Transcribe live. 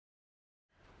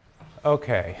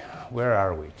Okay, where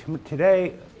are we?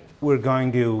 Today we're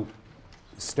going to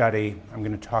study, I'm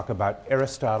going to talk about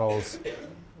Aristotle's,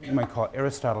 you might call it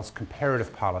Aristotle's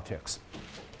comparative politics,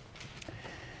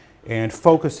 and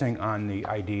focusing on the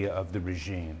idea of the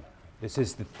regime. This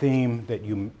is the theme that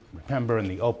you remember in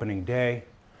the opening day,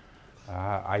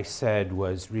 I said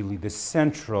was really the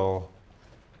central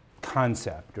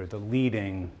concept or the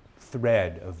leading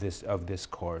thread of this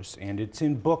course, and it's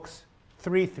in books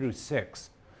 3 through 6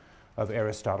 of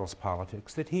Aristotle's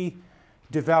Politics that he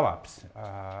develops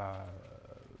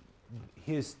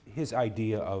his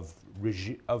idea of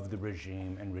the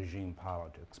regime and regime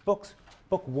politics. Book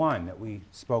 1 that we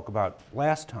spoke about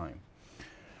last time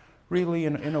really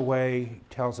in a way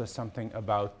tells us something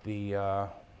about the, you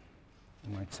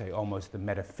might say almost the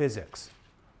metaphysics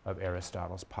of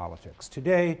Aristotle's Politics.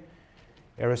 Today,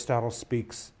 Aristotle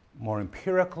speaks more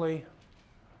empirically,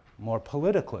 more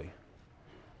politically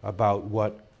about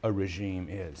what a regime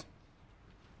is.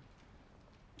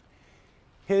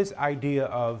 His idea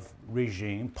of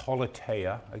regime,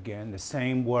 politeia, again, the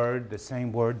same word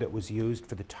that was used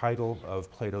for the title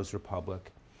of Plato's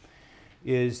Republic,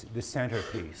 is the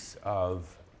centerpiece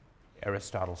of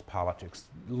Aristotle's Politics,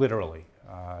 literally.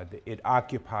 It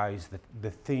occupies the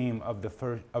theme of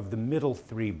the middle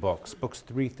 3 books, books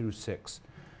 3 through 6.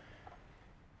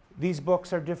 These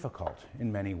books are difficult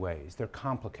in many ways. They're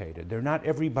complicated. They're not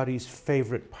everybody's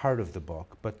favorite part of the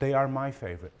book, but they are my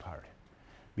favorite part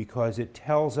because it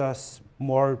tells us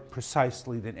more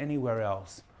precisely than anywhere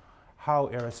else how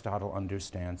Aristotle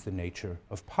understands the nature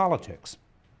of politics.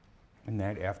 And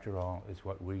that, after all, is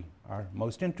what we are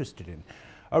most interested in.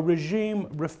 A regime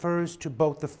refers to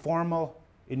both the formal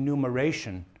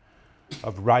enumeration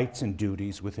of rights and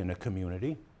duties within a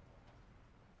community,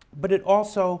 but it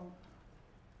also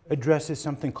addresses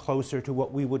something closer to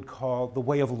what we would call the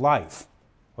way of life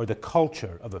or the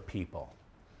culture of a people.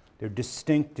 Their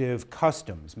distinctive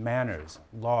customs, manners,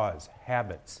 laws,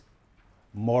 habits,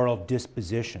 moral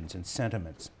dispositions, and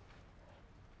sentiments.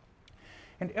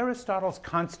 And Aristotle's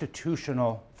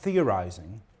constitutional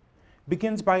theorizing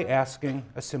begins by asking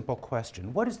a simple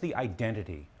question. What is the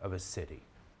identity of a city?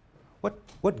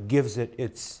 What gives it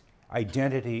its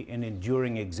identity and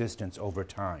enduring existence over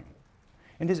time?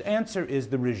 And his answer is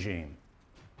the regime.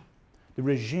 The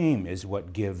regime is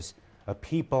what gives a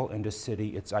people and a city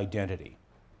its identity.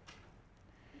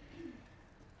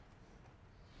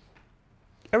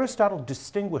 Aristotle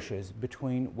distinguishes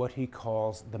between what he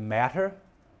calls the matter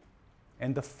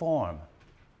and the form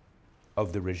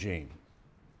of the regime.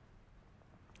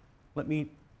 Let me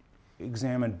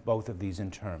examine both of these in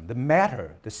turn. The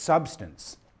matter, the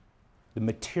substance, the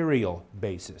material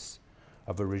basis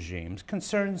of a regime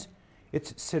concerns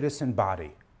its citizen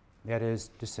body, that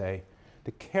is to say,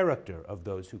 the character of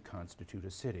those who constitute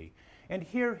a city. And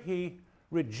here he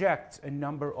rejects a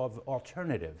number of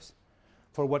alternatives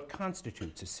for what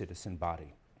constitutes a citizen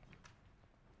body.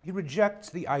 He rejects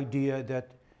the idea that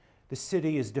the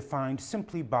city is defined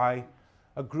simply by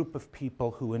a group of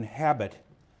people who inhabit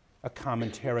a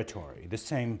common territory, the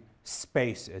same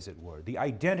space, as it were. The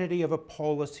identity of a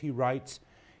polis, he writes,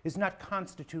 is not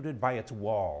constituted by its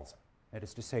walls. That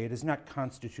is to say, it is not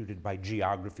constituted by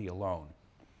geography alone.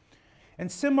 And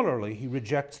similarly, he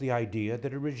rejects the idea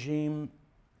that a regime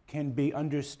can be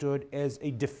understood as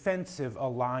a defensive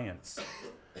alliance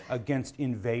against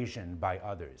invasion by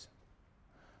others.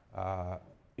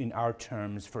 In our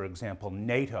terms, for example,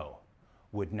 NATO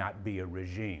would not be a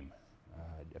regime,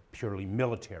 a purely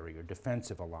military or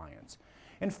defensive alliance.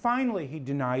 And finally, he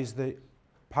denies the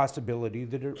possibility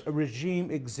that a regime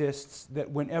exists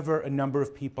that whenever a number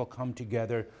of people come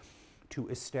together to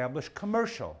establish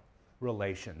commercial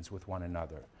relations with one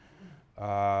another.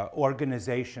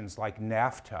 Organizations like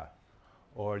NAFTA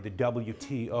or the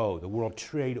WTO, the World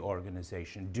Trade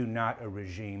Organization, do not a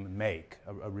regime make.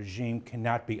 A regime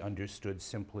cannot be understood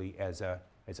simply as a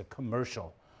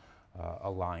commercial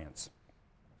alliance.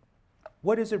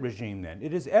 What is a regime then?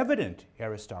 It is evident,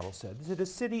 Aristotle said, that a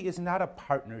city is not a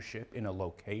partnership in a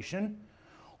location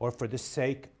or for the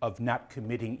sake of not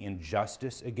committing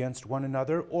injustice against one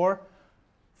another or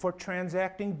for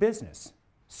transacting business.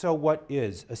 So what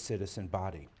is a citizen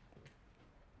body?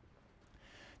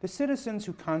 The citizens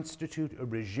who constitute a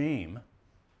regime,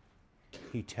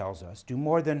 he tells us, do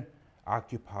more than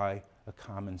occupy a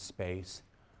common space,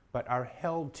 but are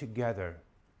held together,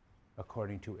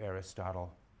 according to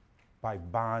Aristotle, by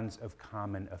bonds of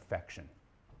common affection.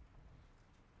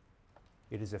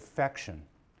 It is affection,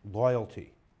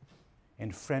 loyalty,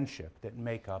 and friendship that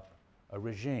make up a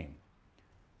regime.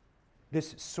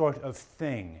 This sort of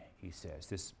thing, he says,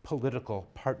 this political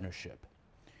partnership,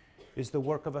 is the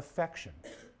work of affection,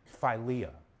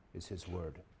 philia is his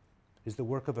word, is the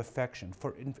work of affection.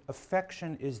 For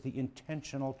affection is the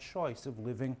intentional choice of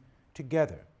living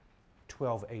together.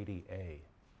 1280a,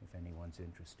 if anyone's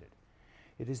interested.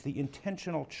 It is the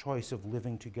intentional choice of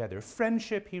living together.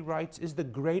 Friendship, he writes, is the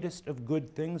greatest of good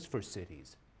things for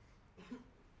cities.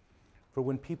 For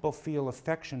when people feel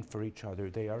affection for each other,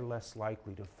 they are less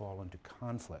likely to fall into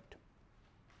conflict.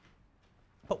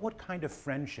 But what kind of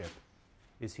friendship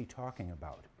is he talking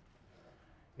about?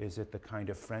 Is it the kind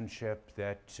of friendship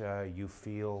that you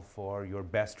feel for your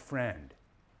best friend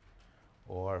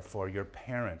or for your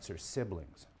parents or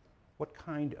siblings? What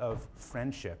kind of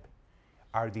friendship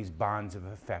are these bonds of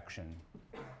affection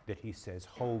that he says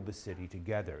hold the city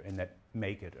together and that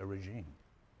make it a regime?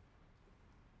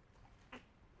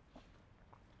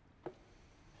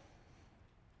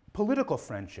 Political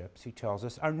friendships, he tells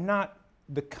us, are not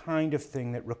the kind of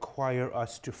thing that require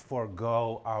us to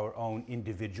forego our own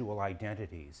individual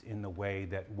identities in the way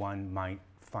that one might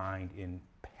find in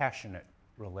passionate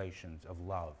relations of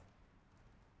love.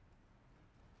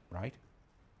 Right?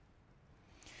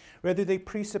 Rather, they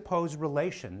presuppose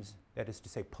relations, that is to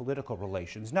say, political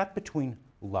relations, not between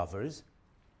lovers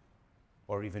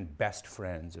or even best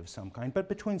friends of some kind, but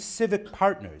between civic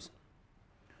partners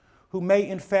who may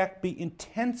in fact be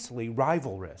intensely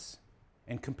rivalrous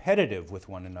and competitive with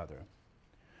one another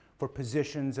for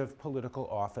positions of political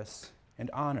office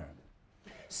and honor.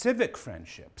 Civic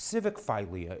friendship, civic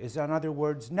philia, is in other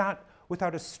words not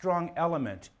without a strong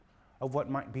element of what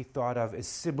might be thought of as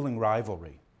sibling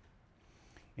rivalry,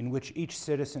 in which each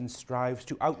citizen strives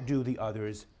to outdo the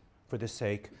others for the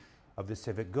sake of the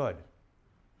civic good.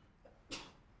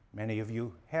 Many of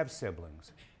you have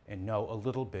siblings and know a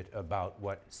little bit about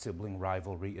what sibling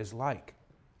rivalry is like.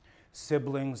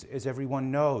 Siblings, as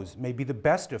everyone knows, may be the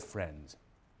best of friends,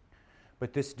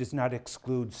 but this does not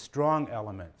exclude strong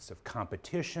elements of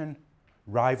competition,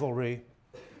 rivalry,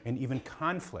 and even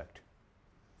conflict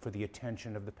for the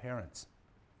attention of the parents.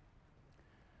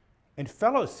 And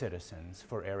fellow citizens,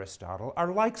 for Aristotle,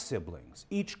 are like siblings,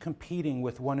 each competing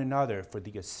with one another for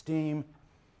the esteem,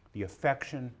 the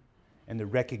affection, and the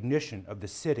recognition of the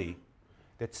city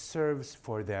that serves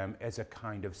for them as a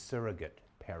kind of surrogate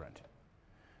parent.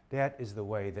 That is the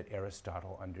way that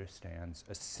Aristotle understands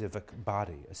a civic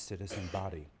body, a citizen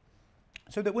body.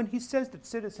 So that when he says that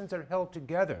citizens are held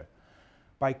together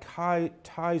by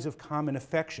ties of common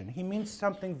affection, he means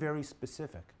something very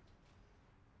specific.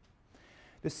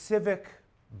 The civic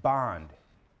bond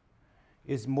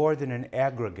is more than an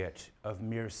aggregate of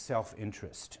mere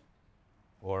self-interest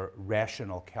or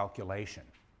rational calculation,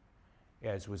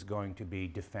 as was going to be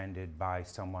defended by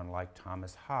someone like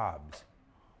Thomas Hobbes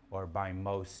or by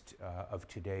most of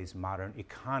today's modern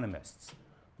economists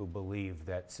who believe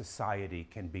that society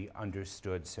can be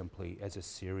understood simply as a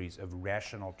series of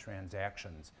rational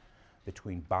transactions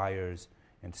between buyers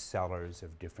and sellers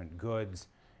of different goods,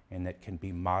 and that can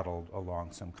be modeled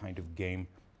along some kind of game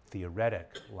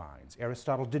theoretic lines.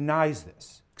 Aristotle denies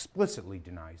this, explicitly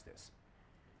denies this.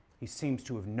 He seems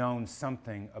to have known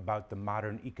something about the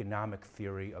modern economic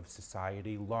theory of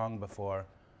society long before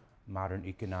modern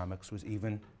economics was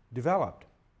even developed.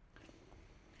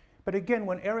 But again,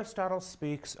 when Aristotle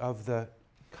speaks of the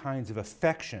kinds of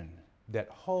affection that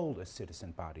hold a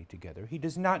citizen body together, he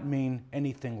does not mean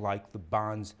anything like the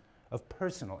bonds of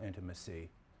personal intimacy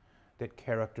that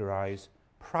characterize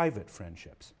private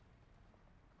friendships.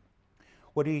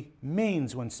 What he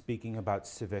means when speaking about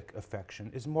civic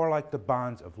affection is more like the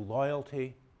bonds of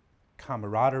loyalty,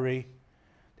 camaraderie,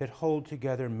 that hold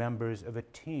together members of a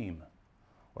team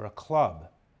or a club.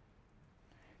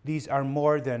 These are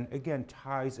more than, again,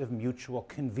 ties of mutual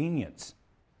convenience.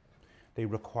 They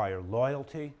require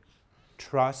loyalty,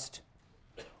 trust,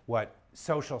 what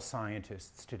social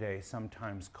scientists today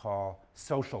sometimes call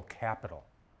social capital,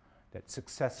 that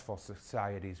successful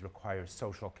societies require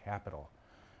social capital.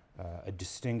 A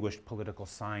distinguished political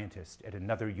scientist at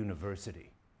another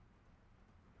university,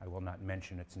 I will not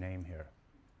mention its name here,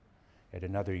 at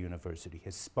another university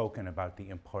has spoken about the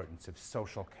importance of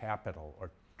social capital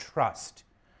or trust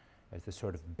as the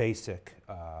sort of basic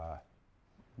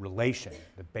relation,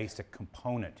 the basic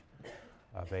component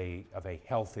of a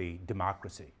healthy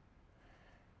democracy.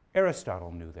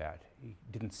 Aristotle knew that. He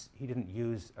didn't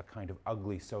use a kind of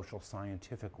ugly social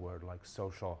scientific word like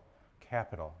social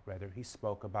capital. Rather, he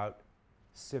spoke about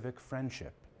civic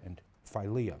friendship and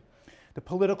philia. The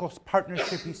political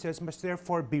partnership, he says, must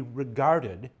therefore be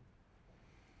regarded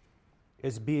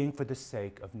as being for the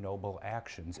sake of noble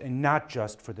actions and not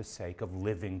just for the sake of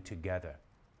living together.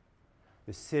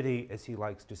 The city, as he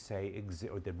likes to say,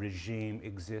 or the regime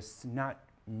exists not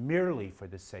merely for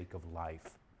the sake of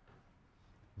life,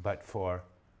 but for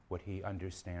what he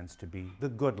understands to be the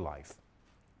good life,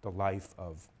 the life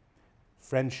of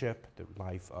friendship, the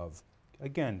life of,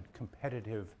 again,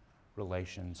 competitive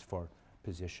relations for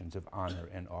positions of honor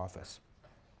and office.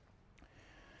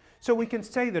 So we can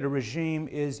say that a regime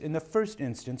is, in the first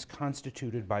instance,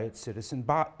 constituted by its citizen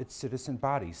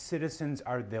bodies. Citizens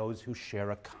are those who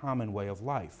share a common way of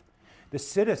life. The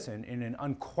citizen, in an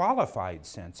unqualified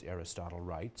sense, Aristotle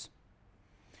writes,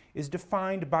 is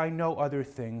defined by no other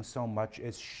thing so much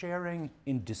as sharing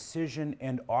in decision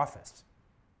and office.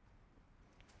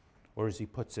 Or as he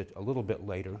puts it a little bit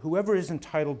later, whoever is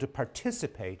entitled to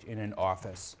participate in an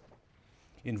office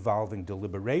involving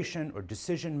deliberation or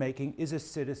decision-making is a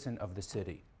citizen of the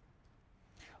city.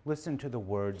 Listen to the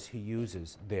words he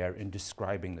uses there in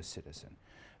describing the citizen.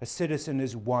 A citizen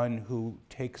is one who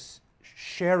takes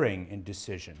sharing in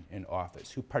decision in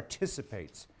office, who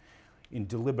participates in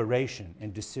deliberation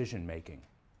and decision-making.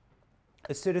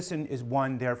 A citizen is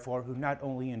one, therefore, who not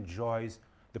only enjoys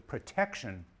the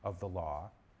protection of the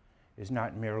law, is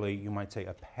not merely, you might say,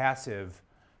 a passive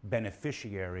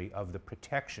beneficiary of the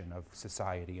protection of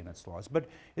society and its laws, but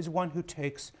is one who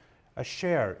takes a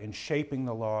share in shaping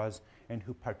the laws and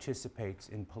who participates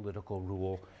in political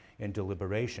rule and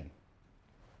deliberation.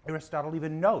 Aristotle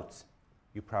even notes,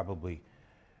 you probably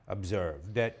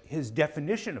observed, that his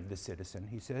definition of the citizen,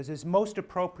 he says, is most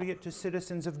appropriate to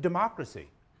citizens of democracy,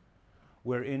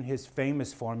 where in his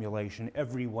famous formulation,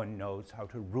 everyone knows how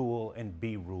to rule and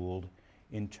be ruled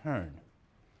in turn.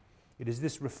 It is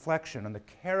this reflection on the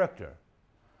character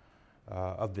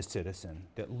of the citizen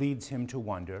that leads him to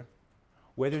wonder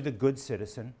whether the good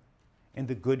citizen and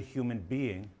the good human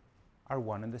being are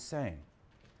one and the same.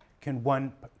 Can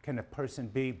a person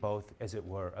be both, as it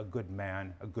were, a good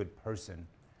man, a good person,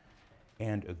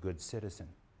 and a good citizen?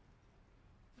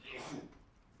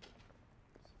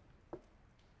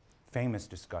 Famous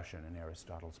discussion in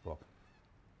Aristotle's book.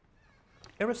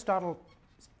 Aristotle's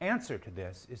answer to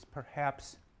this is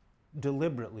perhaps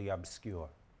deliberately obscure.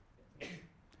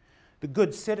 The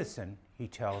good citizen, he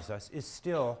tells us, is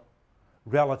still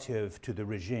relative to the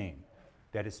regime.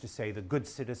 That is to say, the good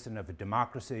citizen of a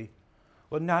democracy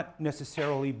will not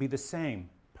necessarily be the same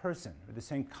person or the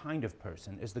same kind of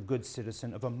person as the good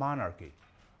citizen of a monarchy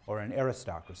or an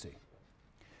aristocracy.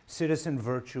 Citizen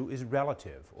virtue is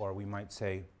relative, or we might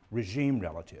say regime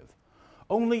relative.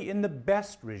 Only in the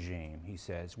best regime, he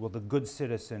says, will the good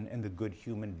citizen and the good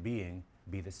human being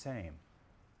be the same.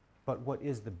 But what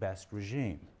is the best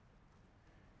regime?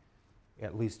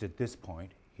 At least at this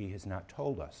point, he has not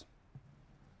told us.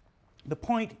 The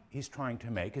point he's trying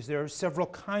to make is there are several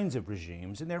kinds of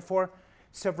regimes and therefore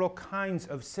several kinds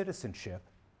of citizenship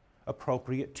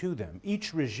appropriate to them.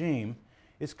 Each regime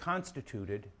is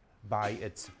constituted by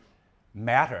its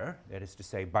matter, that is to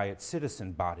say, by its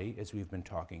citizen body, as we've been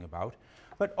talking about,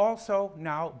 but also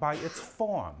now by its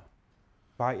form,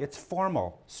 by its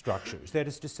formal structures. That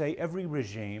is to say, every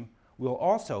regime will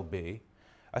also be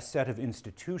a set of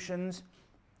institutions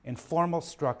and formal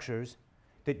structures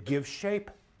that give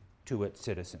shape to its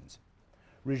citizens.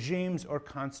 Regimes or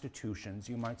constitutions,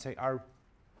 you might say, are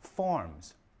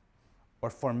forms or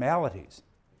formalities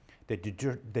that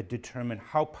determine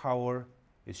how power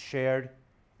is shared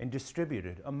and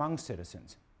distributed among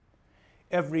citizens.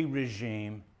 Every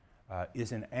regime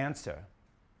is an answer,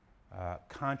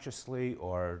 consciously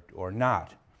or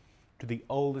not, to the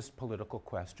oldest political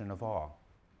question of all.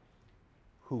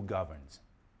 Who governs?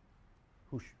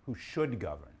 Who should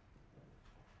govern?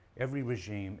 Every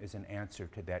regime is an answer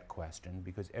to that question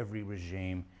because every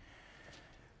regime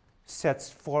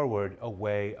sets forward a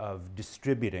way of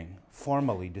distributing,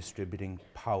 formally distributing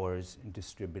powers and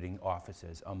distributing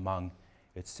offices among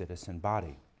its citizen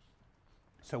body.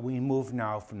 So we move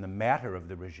now from the matter of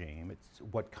the regime, it's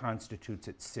what constitutes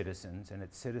its citizens and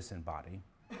its citizen body,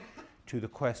 to the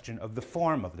question of the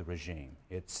form of the regime,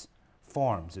 its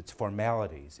forms, its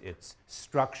formalities, its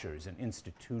structures and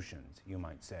institutions, you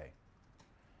might say.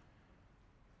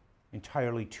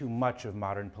 Entirely too much of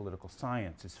modern political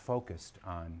science is focused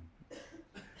on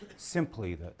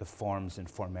simply the forms and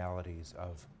formalities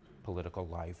of political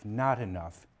life, not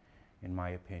enough, in my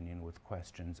opinion, with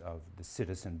questions of the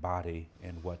citizen body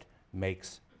and what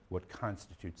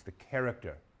constitutes the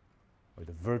character or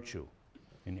the virtue,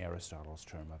 in Aristotle's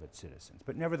term, of its citizens.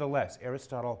 But nevertheless,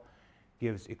 Aristotle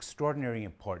gives extraordinary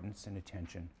importance and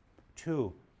attention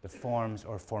to the forms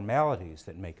or formalities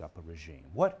that make up a regime.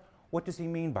 What does he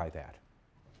mean by that?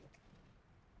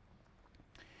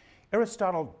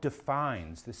 Aristotle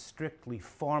defines the strictly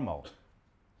formal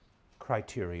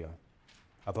criteria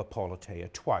of a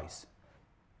politeia twice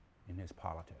in his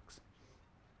Politics.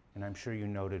 And I'm sure you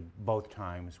noted both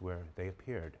times where they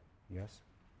appeared, yes?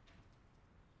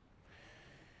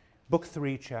 Book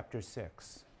 3, Chapter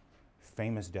 6,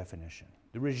 famous definition.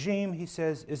 The regime, he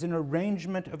says, is an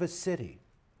arrangement of a city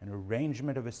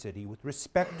with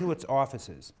respect to its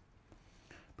offices,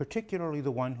 particularly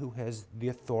the one who has the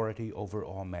authority over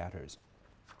all matters.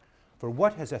 For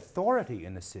what has authority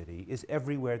in the city is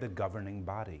everywhere the governing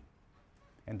body,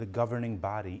 and the governing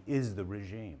body is the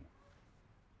regime.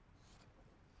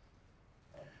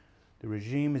 The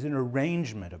regime is an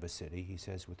arrangement of a city, he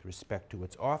says, with respect to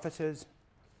its offices,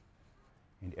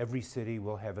 and every city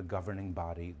will have a governing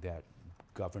body, that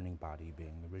governing body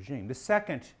being the regime. The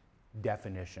second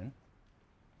definition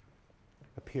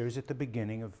appears at the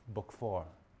beginning of Book 4,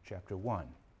 Chapter 1.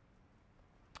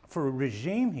 For a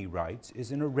regime, he writes,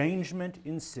 is an arrangement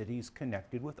in cities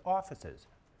connected with offices,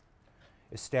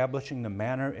 establishing the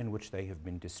manner in which they have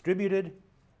been distributed,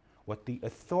 what the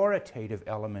authoritative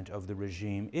element of the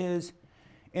regime is,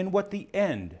 and what the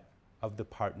end of the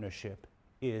partnership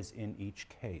is in each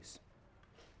case.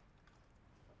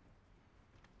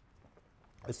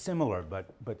 A similar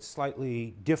but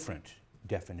slightly different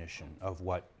definition of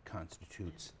what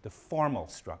constitutes the formal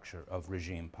structure of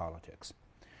regime politics.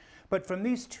 But from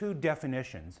these two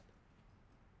definitions,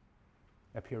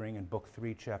 appearing in Book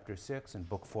 3, Chapter 6 and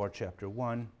Book 4, Chapter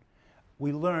 1,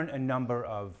 we learn a number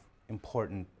of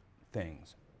important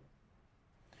things.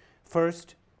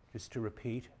 First, just to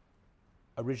repeat,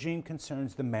 a regime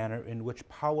concerns the manner in which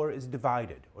power is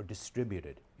divided or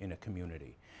distributed in a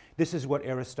community. This is what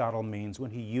Aristotle means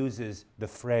when he uses the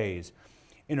phrase,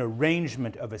 an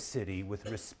arrangement of a city with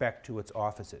respect to its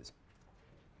offices.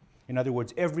 In other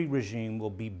words, every regime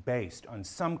will be based on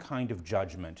some kind of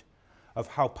judgment of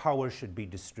how power should be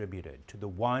distributed, to the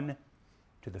one,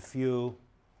 to the few,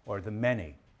 or the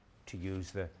many, to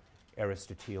use the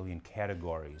Aristotelian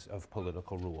categories of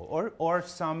political rule, or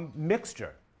some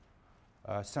mixture,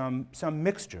 some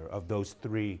mixture of those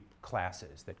three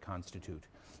classes that constitute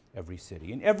every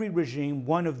city. In every regime,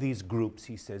 one of these groups,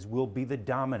 he says, will be the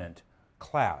dominant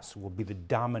class, will be the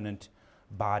dominant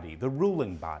body, the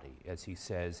ruling body, as he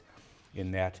says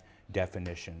in that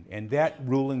definition. And that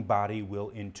ruling body will,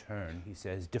 in turn, he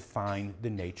says, define the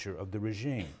nature of the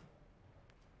regime.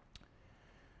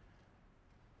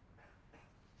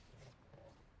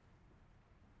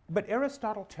 But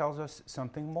Aristotle tells us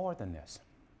something more than this.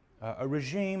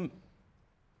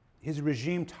 His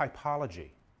regime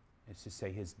typology, is to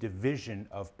say his division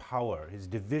of power, his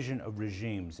division of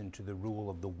regimes into the rule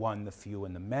of the one, the few,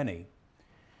 and the many,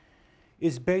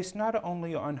 is based not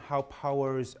only on how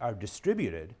powers are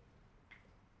distributed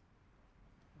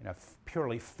in a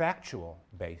purely factual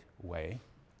way,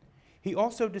 he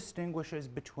also distinguishes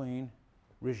between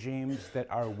regimes that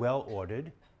are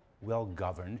well-ordered,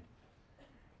 well-governed,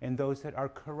 and those that are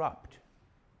corrupt.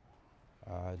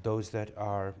 Those that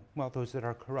are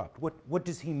corrupt. What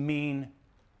does he mean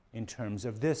in terms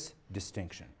of this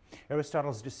distinction?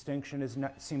 Aristotle's distinction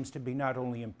seems to be not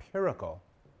only empirical,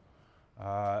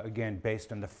 again,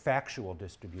 based on the factual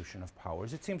distribution of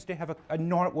powers. It seems to have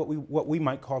what we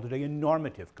might call today a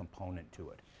normative component to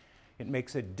it. It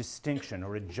makes a distinction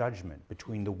or a judgment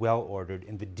between the well-ordered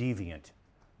and the deviant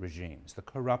regimes, the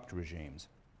corrupt regimes.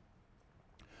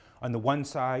 On the one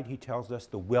side, he tells us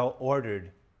the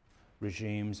well-ordered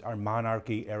regimes are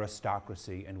monarchy,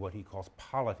 aristocracy, and what he calls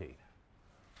polity,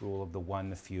 rule of the one,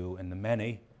 the few, and the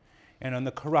many. And on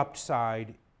the corrupt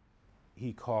side,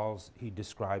 he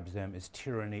describes them as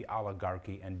tyranny,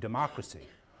 oligarchy, and democracy,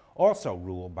 also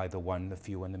ruled by the one, the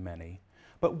few, and the many.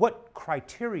 But what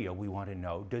criteria, we want to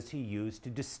know, does he use to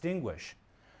distinguish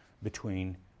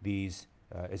between these,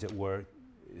 as it were,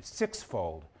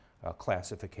 sixfold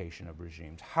classification of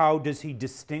regimes? How does he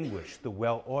distinguish the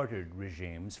well-ordered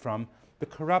regimes from the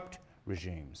corrupt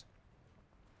regimes?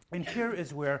 And here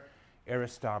is where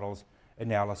Aristotle's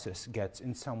analysis gets,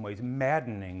 in some ways,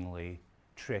 maddeningly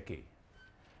tricky.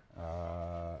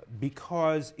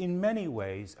 Because in many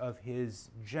ways of his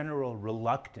general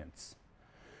reluctance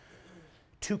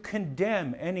to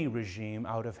condemn any regime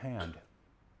out of hand.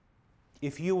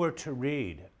 If you were to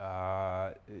read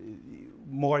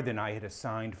more than I had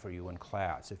assigned for you in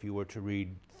class, if you were to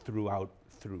read through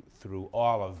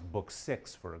all of Book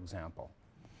 6, for example,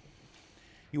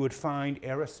 you would find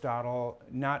Aristotle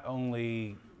not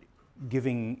only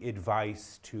giving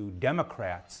advice to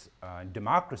democrats,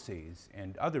 democracies,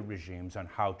 and other regimes on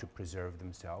how to preserve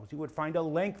themselves. You would find a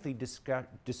lengthy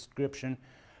description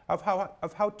of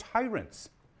how tyrants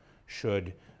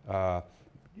should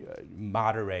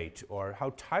moderate, or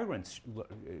how tyrants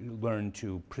learn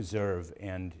to preserve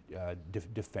and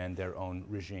defend their own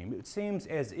regime. It seems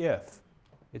as if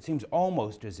It seems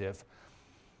almost as if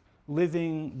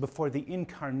living before the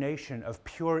incarnation of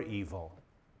pure evil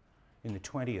in the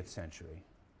 20th century,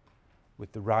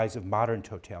 with the rise of modern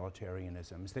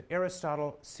totalitarianisms, that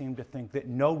Aristotle seemed to think that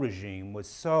no regime was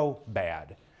so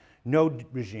bad, no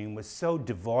regime was so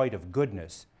devoid of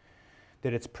goodness,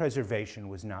 that its preservation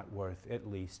was not worth at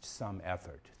least some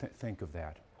effort. Think of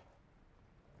that.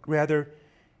 Rather,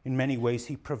 in many ways,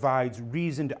 he provides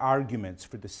reasoned arguments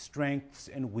for the strengths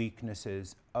and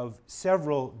weaknesses of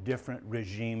several different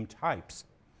regime types.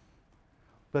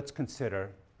 Let's consider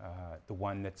the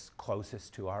one that's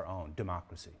closest to our own,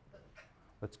 democracy.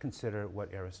 Let's consider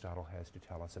what Aristotle has to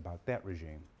tell us about that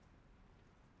regime.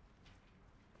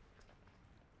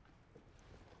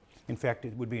 In fact,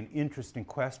 it would be an interesting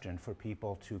question for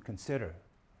people to consider,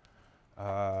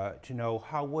 to know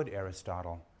how would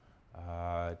Aristotle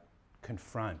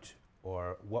confront,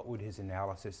 or what would his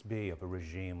analysis be of a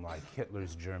regime like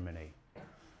Hitler's Germany,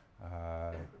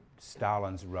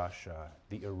 Stalin's Russia,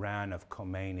 the Iran of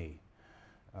Khomeini,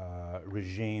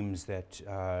 regimes that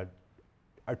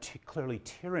are clearly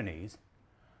tyrannies,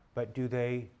 but do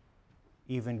they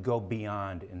even go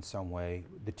beyond in some way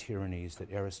the tyrannies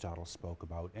that Aristotle spoke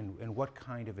about, and what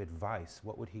kind of advice,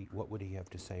 what would he have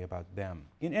to say about them?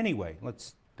 In any way,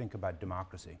 let's think about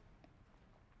democracy.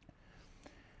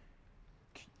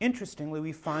 Interestingly,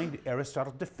 we find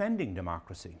Aristotle defending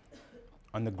democracy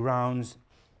on the grounds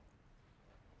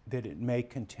that it may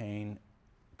contain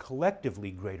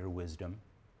collectively greater wisdom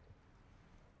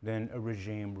than a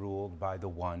regime ruled by the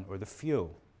one or the few.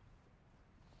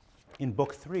 In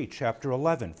Book 3, Chapter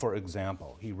 11, for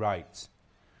example, he writes,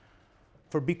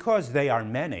 "For because they are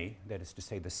many," that is to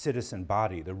say the citizen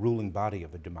body, the ruling body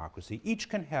of a democracy, "each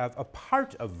can have a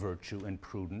part of virtue and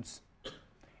prudence,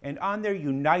 and on their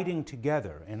uniting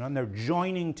together, and on their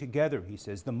joining together," he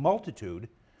says, "the multitude,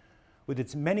 with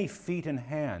its many feet and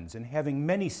hands, and having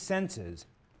many senses,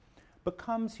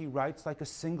 becomes," he writes, "like a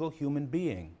single human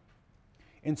being.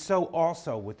 And so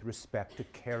also with respect to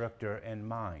character and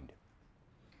mind."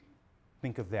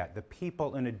 Think of that. The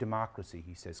people in a democracy,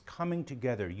 he says, coming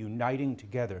together, uniting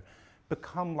together,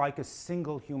 become like a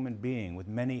single human being with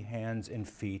many hands and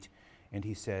feet, and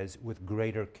he says, with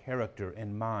greater character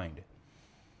and mind.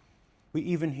 We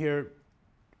even hear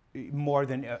more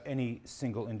than any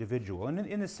single individual. And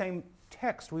in the same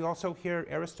text, we also hear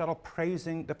Aristotle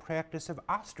praising the practice of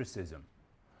ostracism,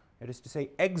 that is to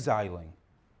say, exiling,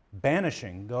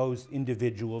 banishing those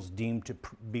individuals deemed to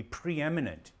be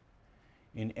preeminent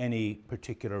in any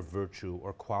particular virtue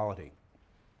or quality.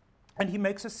 And he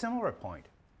makes a similar point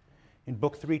in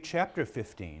Book 3, Chapter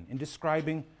 15, in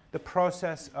describing the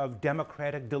process of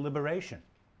democratic deliberation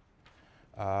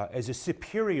as a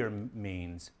superior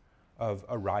means of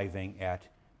arriving at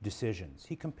decisions.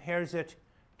 He compares it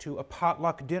to a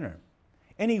potluck dinner.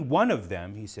 Any one of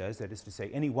them, he says, that is to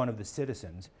say, any one of the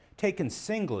citizens, taken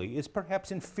singly, is perhaps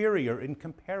inferior in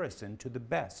comparison to the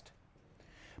best.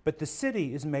 But the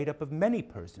city is made up of many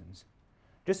persons,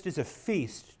 just as a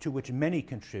feast to which many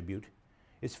contribute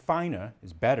is finer,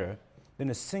 is better, than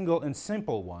a single and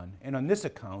simple one, and on this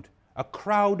account, a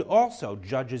crowd also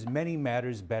judges many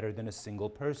matters better than a single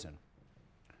person.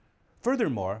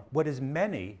 Furthermore, what is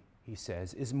many, he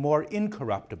says, is more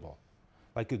incorruptible.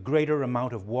 Like a greater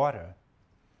amount of water,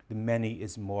 the many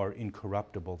is more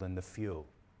incorruptible than the few.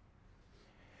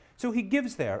 So he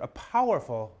gives there a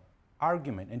powerful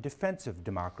argument in defense of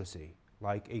democracy,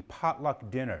 like a potluck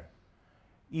dinner.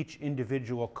 Each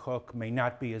individual cook may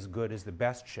not be as good as the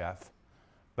best chef,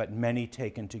 but many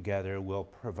taken together will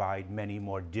provide many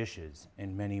more dishes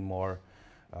and many more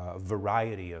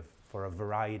for a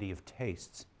variety of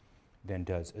tastes than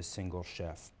does a single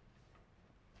chef.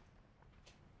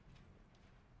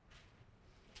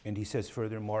 And he says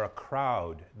furthermore, a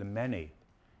crowd, the many,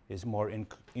 is more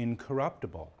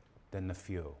incorruptible than the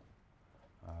few.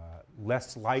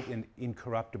 Less light and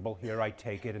incorruptible here, I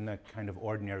take it in the kind of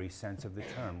ordinary sense of the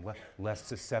term, less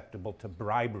susceptible to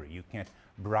bribery. You can't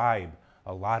bribe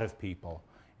a lot of people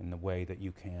in the way that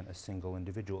you can a single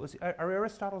individual. Are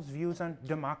Aristotle's views on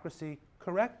democracy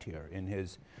correct here in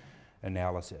his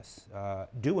analysis?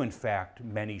 Do in fact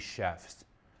many chefs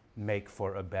make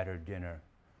for a better dinner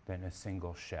than a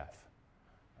single chef?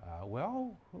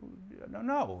 Well, I don't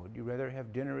know. Would you rather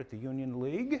have dinner at the Union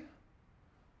League,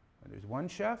 where there's one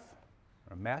chef,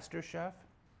 or a master chef?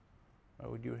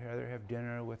 Or would you rather have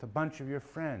dinner with a bunch of your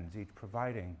friends, each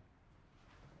providing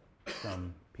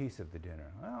some piece of the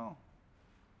dinner? Well,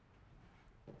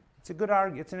 it's a good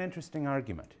argument. It's an interesting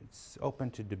argument. It's open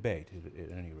to debate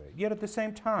at any rate. Yet at the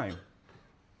same time,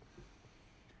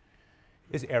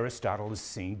 as Aristotle is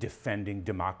seen defending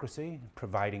democracy,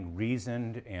 providing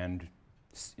reasoned and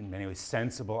in many ways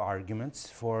sensible arguments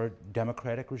for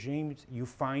democratic regimes. You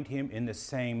find him in the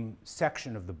same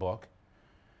section of the book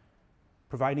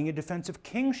providing a defense of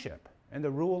kingship and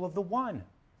the rule of the one.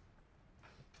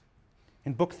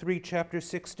 In Book 3, Chapter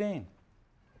 16,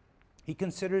 he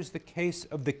considers the case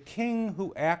of the king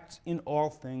who acts in all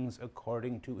things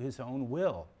according to his own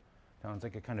will. Sounds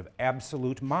like a kind of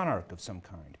absolute monarch of some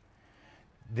kind.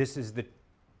 This is the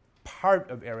part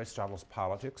of Aristotle's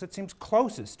politics that seems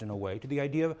closest, in a way, to the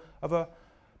idea of a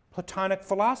Platonic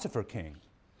philosopher king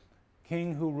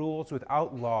who rules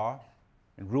without law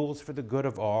and rules for the good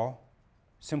of all,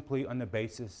 simply on the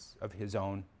basis of his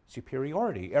own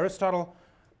superiority. Aristotle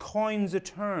coins a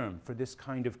term for this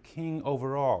kind of king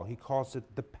over all. He calls it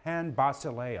the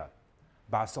pan-basileia,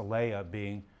 basileia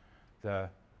being the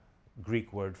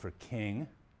Greek word for king.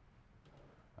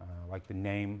 Like the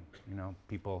name,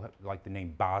 people like the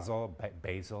name Basil,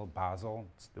 Basil,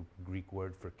 it's the Greek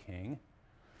word for king.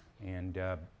 And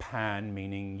pan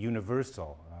meaning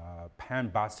universal,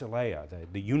 pan-basileia,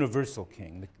 the universal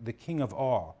king, the king of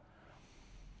all.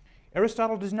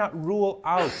 Aristotle does not rule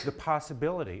out the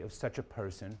possibility of such a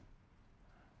person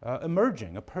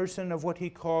emerging, a person of what he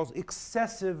calls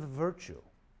excessive virtue,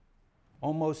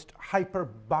 almost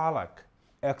hyperbolic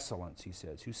excellence, he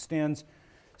says, who stands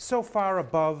so far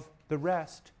above the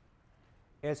rest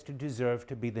as to deserve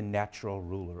to be the natural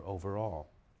ruler over all.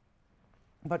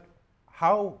 But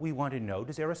how, we want to know,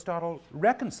 does Aristotle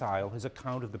reconcile his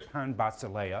account of the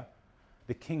pan-basileia,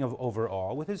 the king of over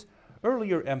all, with his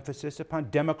earlier emphasis upon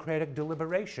democratic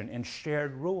deliberation and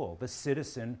shared rule? The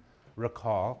citizen,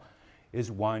 recall,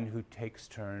 is one who takes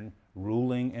turn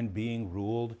ruling and being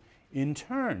ruled in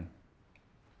turn.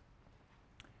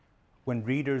 When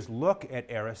readers look at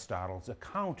Aristotle's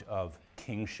account of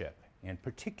kingship, and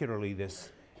particularly this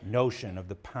notion of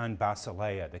the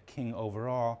pan-basileia, the king over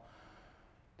all,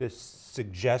 this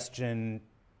suggestion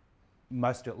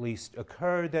must at least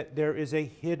occur that there is a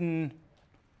hidden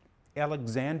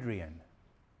Alexandrian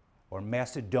or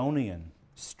Macedonian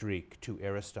streak to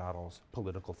Aristotle's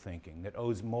political thinking that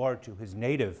owes more to his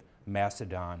native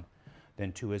Macedon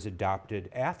than to his adopted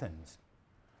Athens,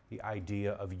 the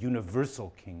idea of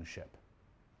universal kingship.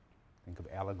 Think of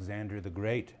Alexander the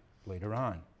Great later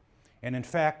on. And in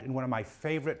fact, in one of my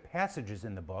favorite passages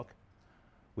in the book,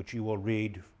 which you will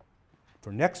read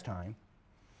for next time,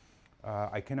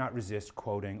 I cannot resist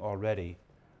quoting already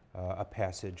a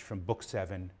passage from Book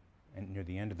 7, and near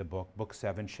the end of the book, Book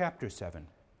 7, Chapter 7,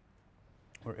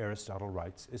 where Aristotle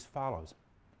writes as follows.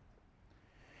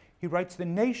 He writes, "The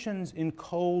nations in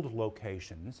cold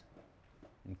locations,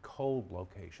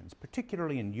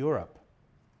 particularly in Europe,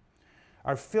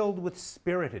 are filled with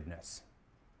spiritedness."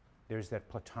 There's that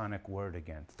Platonic word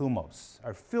again, thumos,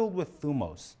 are filled with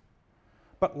thumos,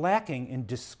 but lacking in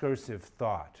discursive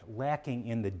thought, lacking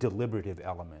in the deliberative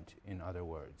element, in other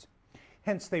words.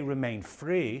 Hence they remain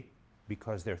free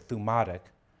because they're thumatic,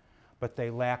 but they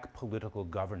lack political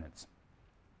governance.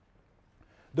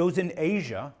 Those in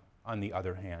Asia, on the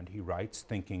other hand, he writes,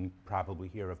 thinking probably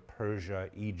here of Persia,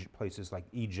 places like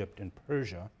Egypt and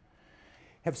Persia,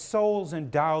 have souls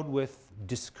endowed with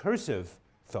discursive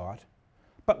thought,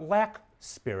 but lack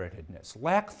spiritedness,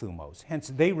 lack thumos. Hence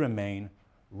they remain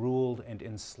ruled and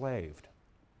enslaved.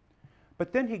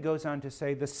 But then he goes on to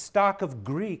say the stock of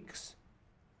Greeks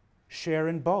share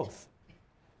in both,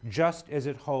 just as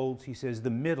it holds, he says, the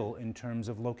middle in terms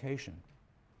of location.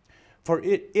 For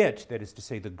it, that is to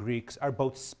say the Greeks, are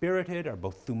both spirited, are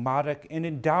both thumatic, and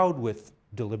endowed with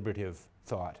deliberative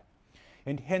thought,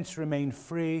 and hence remain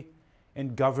free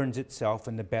and governs itself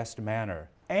in the best manner.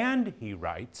 And, he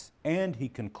writes, and he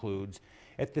concludes,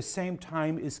 at the same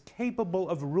time is capable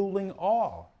of ruling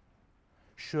all,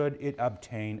 should it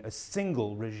obtain a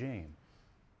single regime.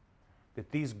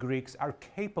 That these Greeks are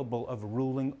capable of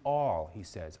ruling all, he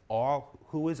says. All,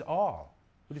 who is all?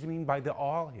 What does he mean by the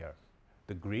all here?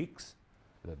 The Greeks,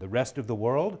 the rest of the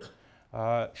world,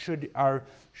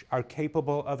 are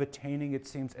capable of attaining, it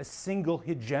seems, a single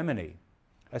hegemony,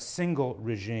 a single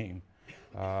regime,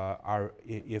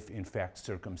 if in fact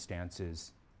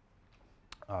circumstances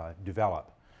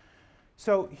develop.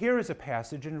 So here is a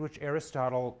passage in which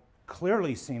Aristotle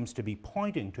clearly seems to be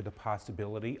pointing to the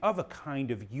possibility of a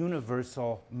kind of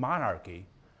universal monarchy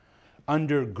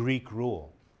under Greek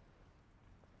rule,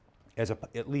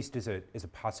 at least as a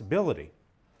possibility.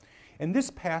 And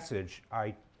this passage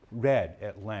I read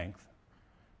at length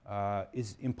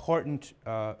is important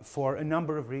for a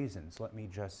number of reasons. Let me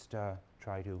just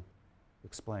try to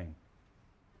explain.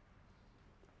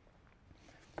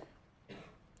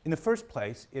 In the first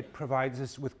place, it provides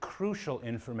us with crucial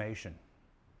information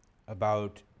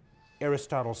about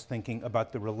Aristotle's thinking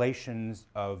about the relations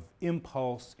of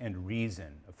impulse and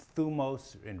reason, of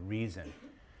thumos and reason,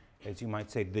 as you might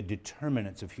say, the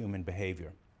determinants of human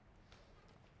behavior.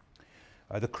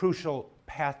 The crucial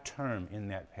term in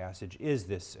that passage is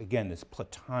this, again, this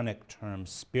Platonic term,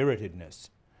 spiritedness,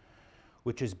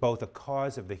 which is both a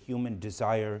cause of the human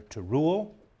desire to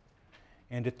rule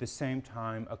and at the same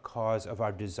time a cause of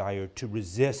our desire to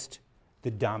resist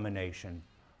the domination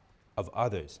of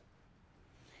others.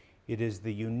 It is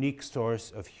the unique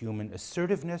source of human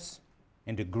assertiveness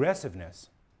and aggressiveness,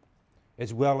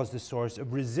 as well as the source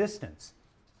of resistance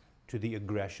to the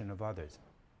aggression of others.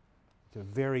 It's a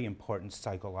very important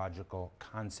psychological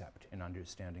concept in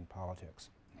understanding politics.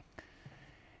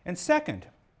 And second,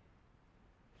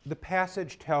 the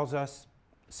passage tells us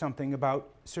something about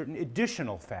certain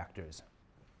additional factors,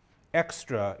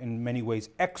 in many ways,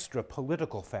 extra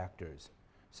political factors,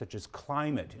 such as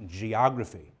climate and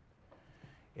geography,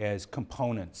 as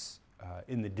components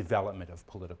in the development of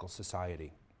political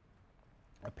society.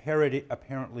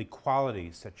 Apparently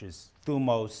qualities such as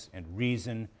thumos and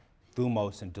reason,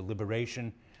 thumos and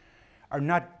deliberation, are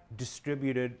not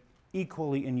distributed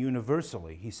equally and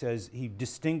universally. He says he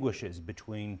distinguishes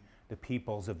between the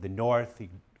peoples of the north, he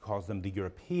calls them the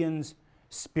Europeans,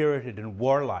 spirited and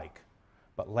warlike,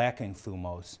 but lacking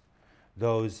thumos,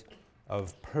 those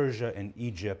of Persia and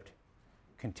Egypt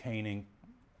containing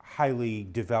highly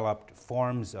developed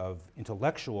forms of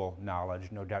intellectual knowledge,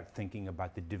 no doubt thinking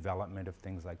about the development of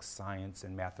things like science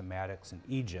and mathematics in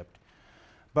Egypt,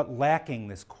 but lacking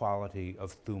this quality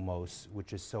of thumos,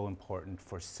 which is so important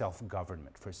for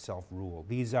self-government, for self-rule.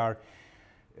 These are,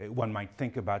 one might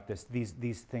think about this, these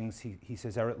things, he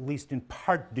says, are at least in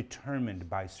part determined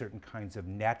by certain kinds of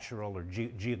natural or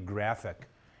geographic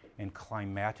and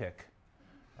climatic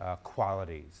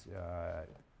qualities.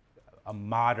 A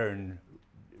modern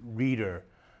reader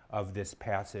of this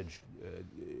passage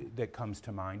that comes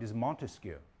to mind is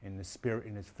Montesquieu in his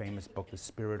famous book, The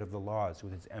Spirit of the Laws,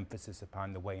 with its emphasis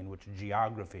upon the way in which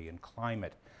geography and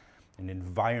climate and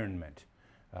environment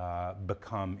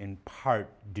become in part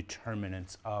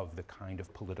determinants of the kind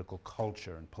of political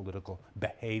culture and political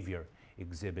behavior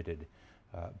exhibited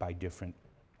by different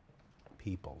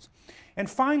peoples. And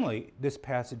finally, this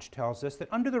passage tells us that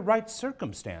under the right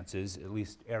circumstances, at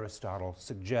least Aristotle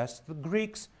suggests, the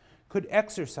Greeks could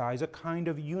exercise a kind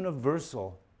of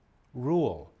universal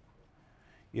rule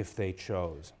if they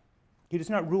chose. He does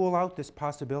not rule out this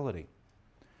possibility.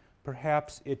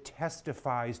 Perhaps it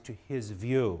testifies to his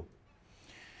view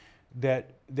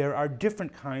that there are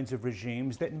different kinds of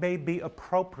regimes that may be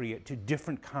appropriate to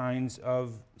different kinds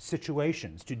of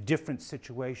situations, to different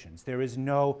situations. There is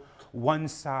no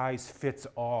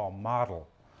one-size-fits-all model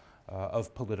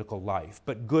of political life,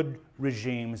 but good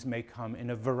regimes may come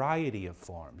in a variety of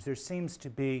forms. There seems to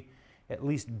be, at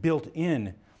least built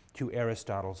in to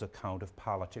Aristotle's account of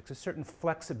politics, a certain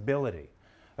flexibility,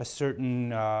 a certain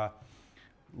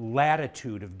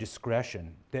latitude of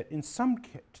discretion that in some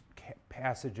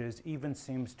passages even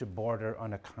seems to border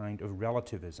on a kind of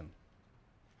relativism.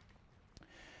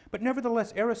 But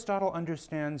nevertheless, Aristotle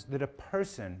understands that a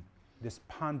person, this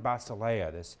pan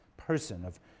basileia, this person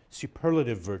of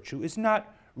superlative virtue, is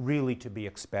not really to be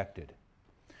expected.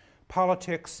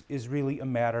 Politics is really a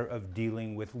matter of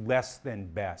dealing with less than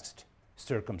best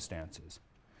circumstances,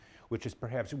 which is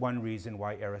perhaps one reason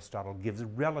why Aristotle gives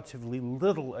relatively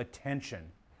little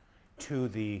attention to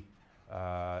the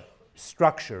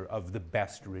structure of the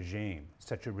best regime.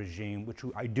 Such a regime, which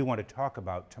I do want to talk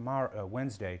about tomorrow,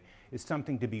 Wednesday, is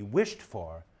something to be wished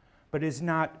for, but is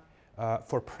not,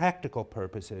 for practical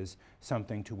purposes,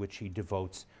 something to which he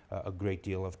devotes a great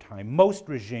deal of time. Most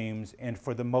regimes, and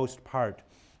for the most part,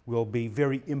 will be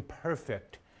very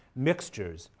imperfect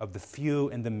mixtures of the few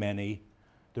and the many,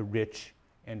 the rich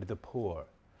and the poor.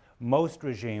 Most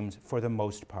regimes, for the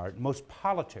most part, most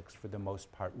politics, for the most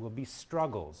part, will be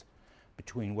struggles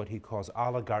between what he calls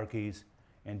oligarchies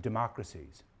and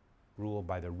democracies, ruled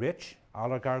by the rich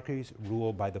oligarchies,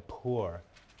 ruled by the poor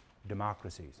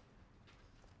democracies.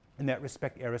 In that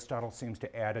respect, Aristotle seems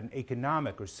to add an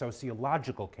economic or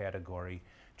sociological category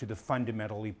to the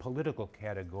fundamentally political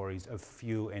categories of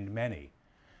few and many.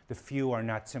 The few are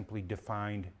not simply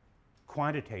defined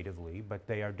quantitatively, but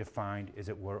they are defined, as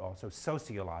it were, also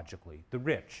sociologically. The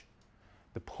rich,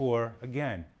 the poor,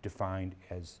 again, defined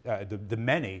as, the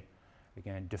many,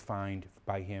 again, defined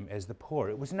by him as the poor.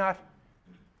 It was not,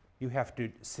 you have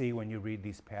to see when you read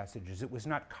these passages, it was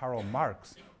not Karl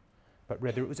Marx, but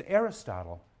rather it was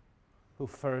Aristotle who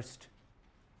first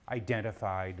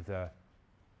identified the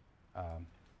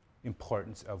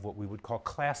importance of what we would call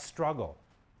class struggle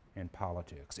in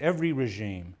politics. Every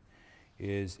regime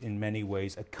is in many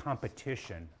ways a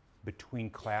competition between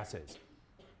classes.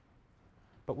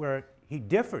 But where he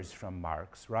differs from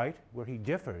Marx, right, where he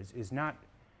differs is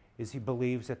he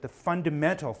believes that the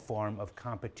fundamental form of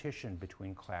competition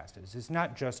between classes is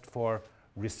not just for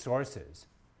resources.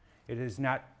 It is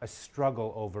not a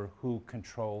struggle over who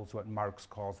controls what Marx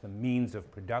calls the means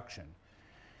of production.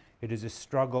 It is a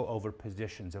struggle over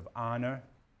positions of honor,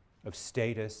 of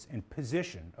status, and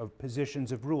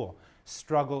positions of rule.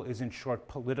 Struggle is, in short,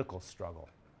 political struggle,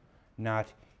 not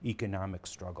economic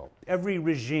struggle. Every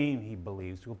regime, he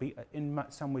believes, will be in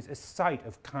some ways a site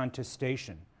of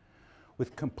contestation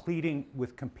with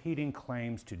competing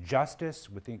claims to justice,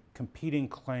 with competing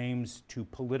claims to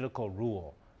political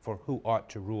rule, for who ought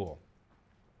to rule.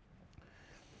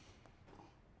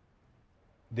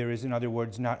 There is, in other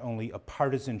words, not only a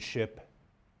partisanship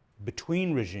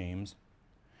between regimes,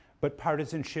 but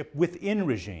partisanship within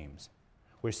regimes,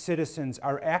 where citizens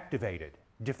are activated.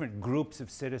 Different groups of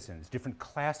citizens, different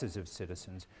classes of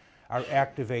citizens are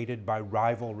activated by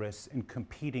rivalrous and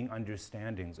competing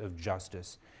understandings of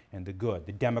justice and the good.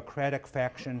 The democratic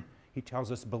faction, he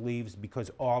tells us, believes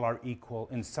because all are equal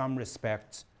in some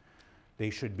respects, they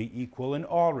should be equal in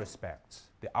all respects.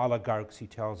 The oligarchs, he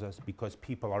tells us, because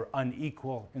people are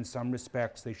unequal in some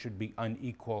respects, they should be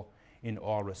unequal in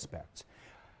all respects.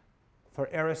 For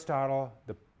Aristotle,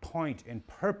 the point and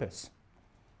purpose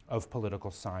of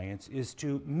political science is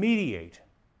to mediate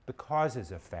the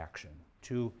causes of faction,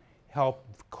 to help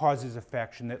causes of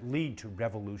faction that lead to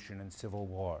revolution and civil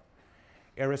war.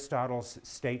 Aristotle's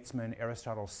statesman,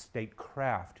 Aristotle's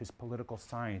statecraft, his political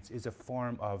science, is a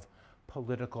form of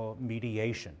political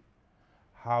mediation,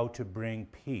 how to bring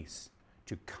peace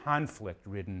to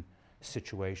conflict-ridden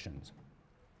situations.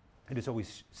 It is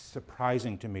always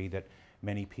surprising to me that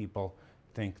many people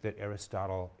think that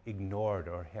Aristotle ignored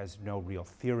or has no real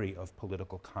theory of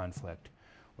political conflict,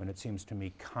 when it seems to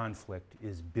me conflict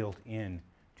is built in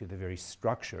to the very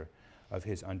structure of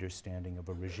his understanding of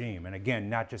a regime. And again,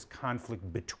 not just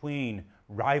conflict between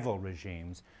rival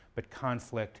regimes, but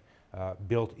conflict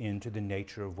built into the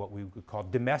nature of what we would call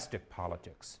domestic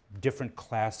politics, different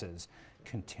classes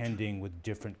contending with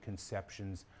different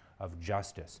conceptions of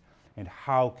justice. And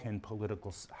how can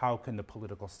the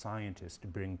political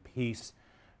scientist bring peace,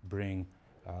 bring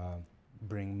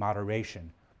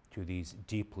moderation to these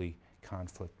deeply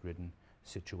conflict-ridden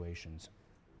situations?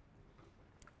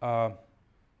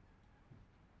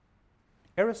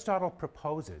 Aristotle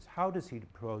proposes, how does he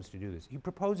propose to do this? He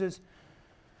proposes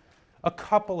a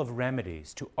couple of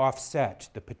remedies to offset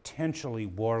the potentially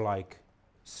warlike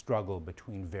struggle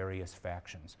between various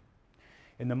factions.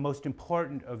 And the most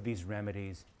important of these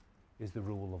remedies is the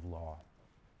rule of law.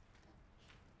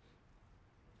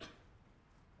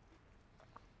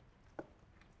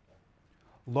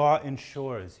 Law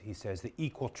ensures, he says, the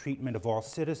equal treatment of all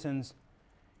citizens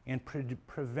and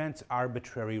prevents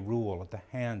arbitrary rule at the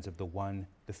hands of the one,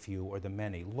 the few, or the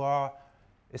many. Law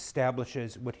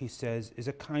establishes what he says is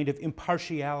a kind of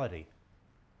impartiality.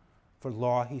 For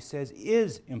law, he says,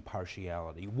 is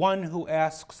impartiality. One who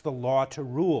asks the law to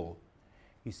rule,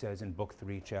 he says in Book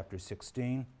 3, Chapter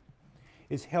 16,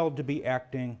 is held to be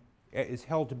asking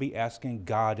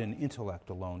God and intellect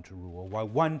alone to rule, while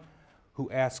one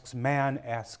who asks man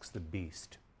asks the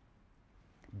beast.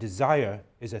 Desire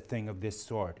is a thing of this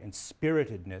sort, and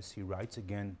spiritedness, he writes,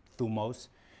 again, thumos,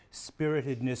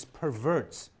 spiritedness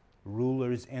perverts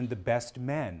rulers and the best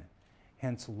men.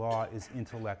 Hence, law is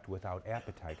intellect without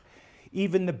appetite.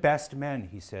 Even the best men,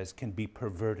 he says, can be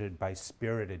perverted by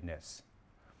spiritedness.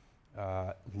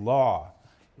 Law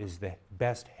is the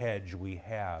best hedge we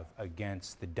have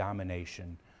against the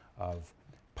domination of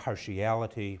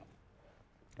partiality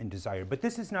and desire. But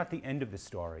this is not the end of the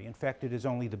story. In fact, it is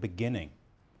only the beginning.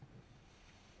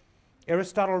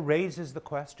 Aristotle raises the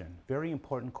question, very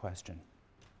important question,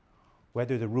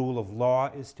 whether the rule of law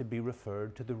is to be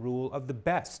referred to the rule of the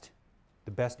best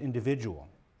individual.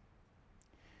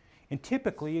 And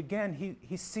typically, again,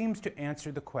 he seems to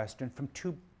answer the question from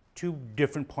two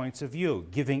different points of view,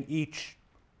 giving each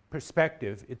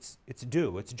perspective its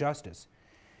due, its justice.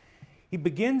 He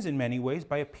begins in many ways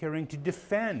by appearing to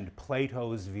defend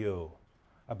Plato's view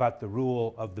about the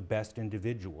rule of the best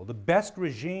individual. The best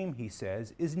regime, he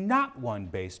says, is not one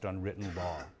based on written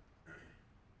law.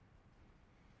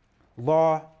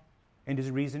 Law, and his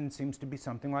reason seems to be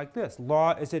something like this.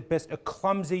 Law is at best a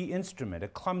clumsy instrument, a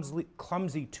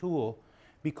clumsy tool,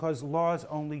 because laws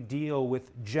only deal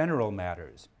with general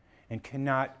matters and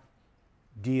cannot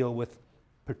deal with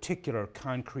particular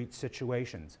concrete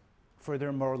situations.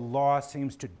 Furthermore, law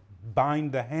seems to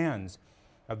bind the hands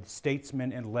of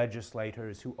statesmen and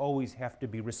legislators who always have to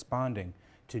be responding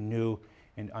to new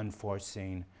and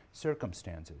unforeseen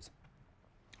circumstances.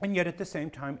 And yet at the same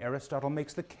time, Aristotle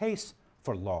makes the case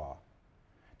for law.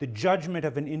 The judgment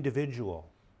of an individual,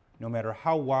 no matter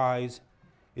how wise,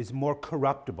 is more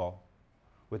corruptible,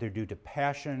 whether due to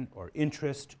passion or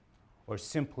interest or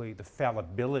simply the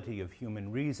fallibility of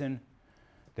human reason,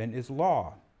 than is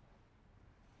law.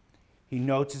 He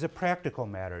notes as a practical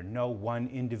matter, no one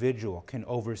individual can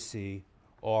oversee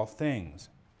all things.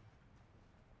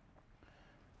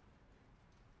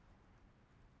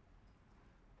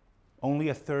 Only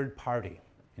a third party,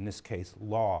 in this case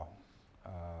law,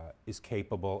 is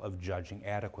capable of judging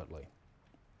adequately.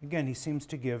 Again, he seems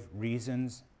to give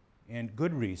reasons and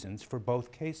good reasons for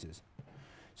both cases.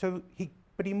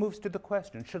 But he moves to the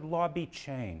question, should law be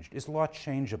changed? Is law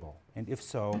changeable? And if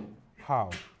so, how?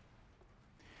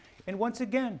 And once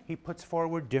again, he puts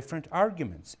forward different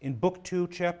arguments. In Book 2,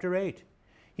 Chapter 8,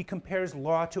 he compares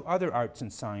law to other arts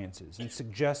and sciences and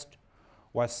suggests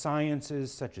why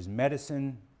sciences such as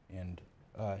medicine and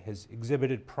has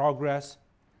exhibited progress,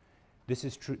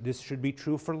 this should be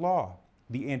true for law.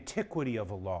 The antiquity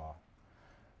of a law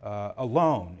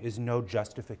alone is no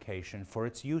justification for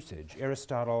its usage.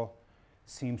 Aristotle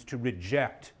seems to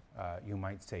reject, you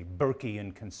might say,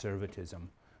 Burkean conservatism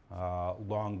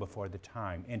long before the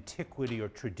time. Antiquity or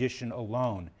tradition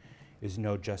alone is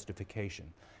no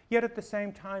justification. Yet at the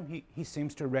same time, he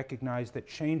seems to recognize that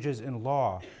changes in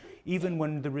law, even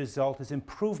when the result is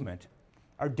improvement,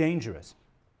 are dangerous.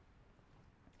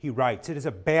 He writes, "It is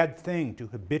a bad thing to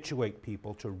habituate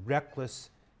people to reckless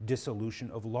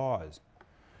dissolution of laws.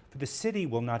 For the city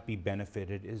will not be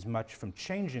benefited as much from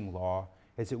changing law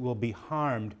as it will be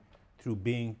harmed through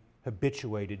being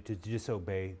habituated to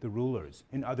disobey the rulers."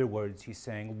 In other words, he's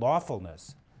saying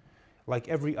lawfulness, like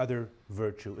every other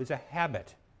virtue, is a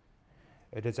habit.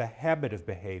 It is a habit of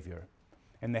behavior.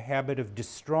 And the habit of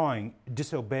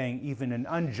disobeying even an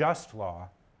unjust law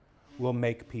will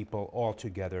make people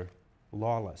altogether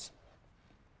lawless.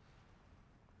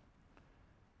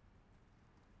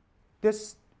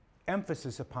 This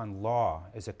emphasis upon law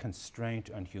as a constraint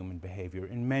on human behavior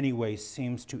in many ways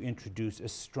seems to introduce a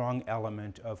strong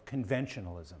element of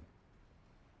conventionalism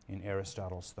in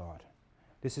Aristotle's thought.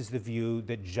 This is the view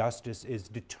that justice is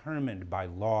determined by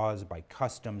laws, by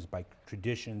customs, by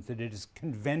traditions, that it is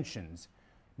conventions,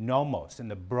 nomos, in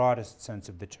the broadest sense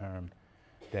of the term,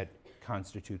 that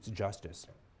constitutes justice.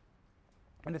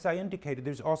 And as I indicated,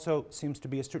 there's also seems to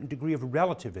be a certain degree of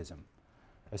relativism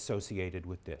associated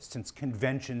with this, since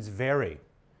conventions vary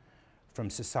from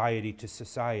society to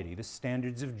society. The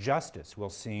standards of justice will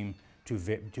seem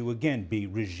to again be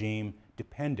regime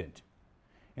dependent.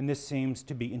 And this seems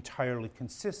to be entirely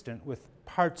consistent with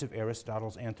parts of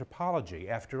Aristotle's anthropology.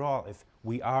 After all, if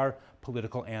we are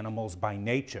political animals by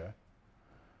nature,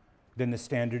 then the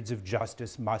standards of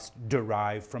justice must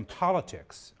derive from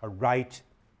politics. A right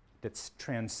that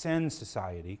transcends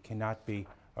society cannot be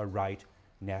a right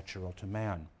natural to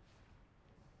man.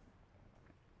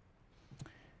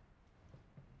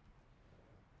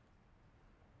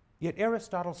 Yet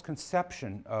Aristotle's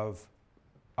conception of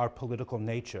our political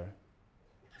nature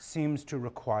seems to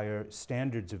require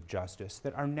standards of justice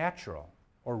that are natural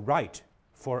or right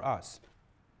for us.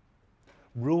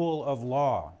 Rule of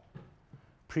law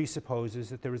presupposes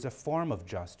that there is a form of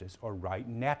justice or right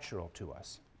natural to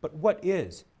us. But what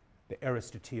is the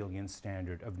Aristotelian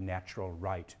standard of natural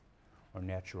right or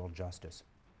natural justice?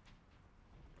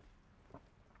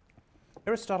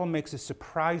 Aristotle makes a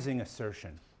surprising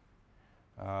assertion.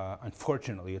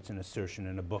 Unfortunately, it's an assertion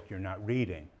in a book you're not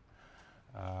reading.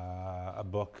 A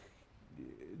book,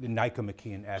 the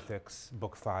Nicomachean Ethics,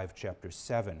 Book 5, Chapter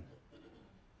 7.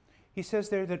 He says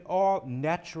there that all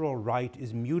natural right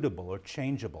is mutable or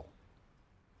changeable.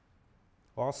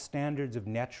 All standards of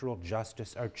natural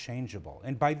justice are changeable.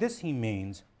 And by this he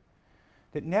means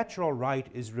that natural right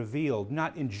is revealed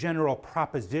not in general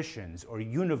propositions or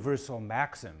universal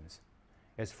maxims,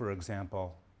 as, for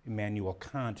example, Immanuel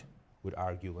Kant would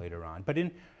argue later on, but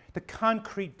in the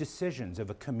concrete decisions of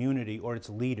a community or its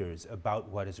leaders about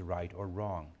what is right or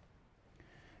wrong.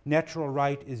 Natural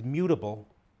right is mutable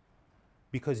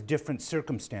because different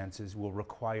circumstances will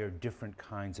require different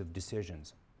kinds of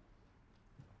decisions.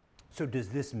 So does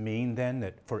this mean then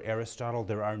that for Aristotle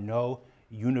there are no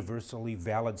universally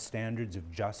valid standards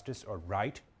of justice or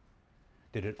right?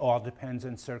 That it all depends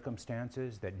on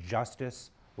circumstances? That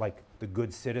justice, like the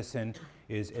good citizen,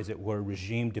 is, as it were,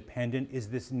 regime dependent? Is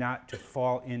this not to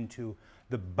fall into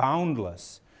the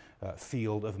boundless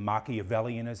field of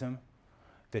Machiavellianism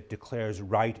that declares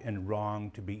right and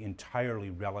wrong to be entirely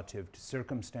relative to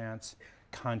circumstance,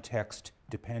 context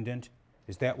dependent?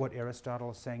 Is that what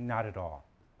Aristotle is saying? Not at all.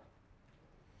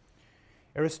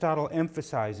 Aristotle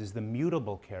emphasizes the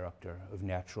mutable character of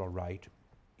natural right,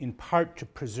 in part to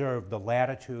preserve the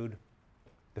latitude,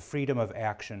 the freedom of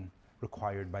action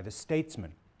required by the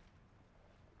statesman.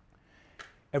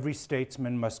 Every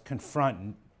statesman must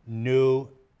confront new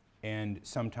and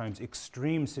sometimes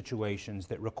extreme situations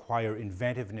that require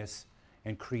inventiveness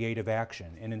and creative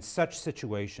action. And in such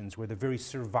situations where the very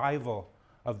survival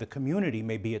of the community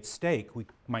may be at stake, we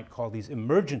might call these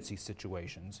emergency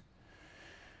situations,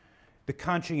 the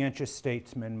conscientious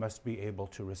statesman must be able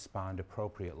to respond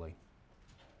appropriately.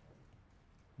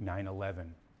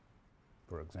 9/11,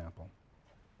 for example.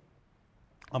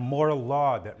 A moral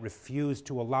law that refused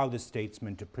to allow the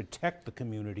statesman to protect the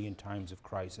community in times of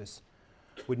crisis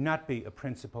would not be a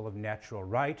principle of natural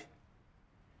right,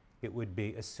 it would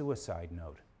be a suicide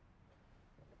note.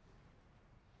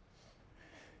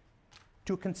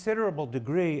 To a considerable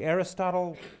degree,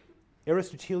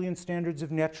 Aristotelian standards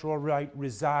of natural right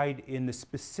reside in the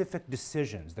specific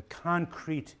decisions, the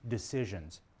concrete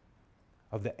decisions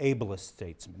of the ablest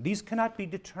statesman. These cannot be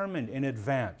determined in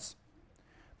advance,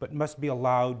 but must be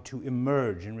allowed to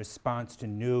emerge in response to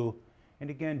new and,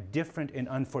 again, different and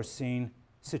unforeseen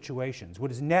situations.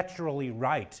 What is naturally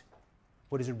right,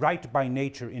 what is right by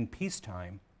nature in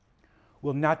peacetime,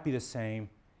 will not be the same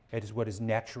as what is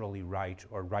naturally right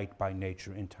or right by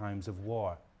nature in times of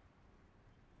war.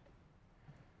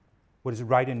 What is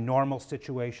right in normal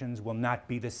situations will not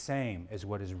be the same as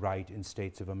what is right in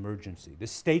states of emergency. The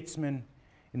statesman,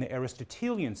 in the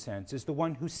Aristotelian sense, is the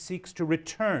one who seeks to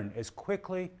return as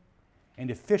quickly and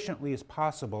efficiently as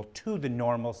possible to the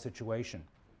normal situation.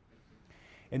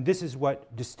 And this is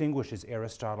what distinguishes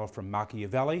Aristotle from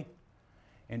Machiavelli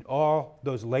and all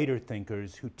those later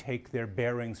thinkers who take their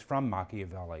bearings from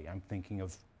Machiavelli. I'm thinking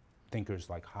of thinkers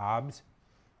like Hobbes,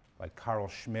 like Carl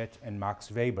Schmitt, and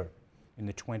Max Weber in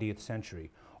the 20th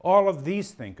century. All of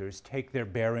these thinkers take their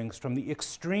bearings from the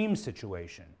extreme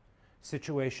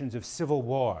situations of civil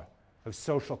war, of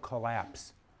social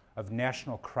collapse, of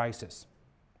national crisis.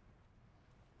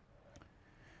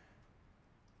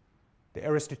 The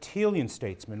Aristotelian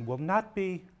statesman will not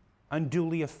be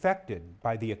unduly affected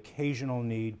by the occasional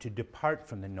need to depart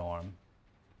from the norm,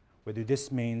 whether this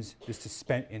means the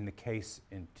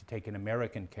to take an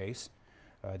American case,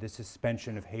 the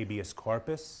suspension of habeas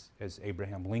corpus, as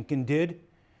Abraham Lincoln did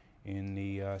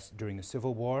during the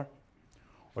Civil War,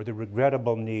 or the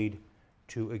regrettable need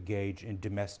to engage in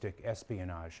domestic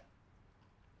espionage.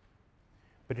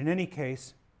 But in any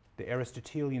case, the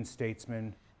Aristotelian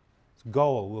statesman's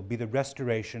goal will be the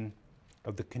restoration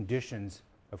of the conditions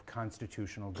of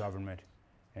constitutional government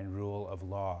and rule of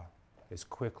law as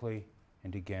quickly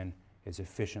and, again, as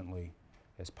efficiently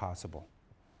as possible.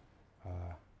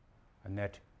 On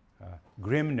that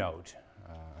grim note,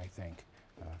 I think,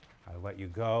 I'll let you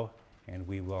go, and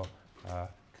we will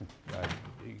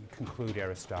conclude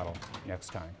Aristotle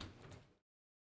next time.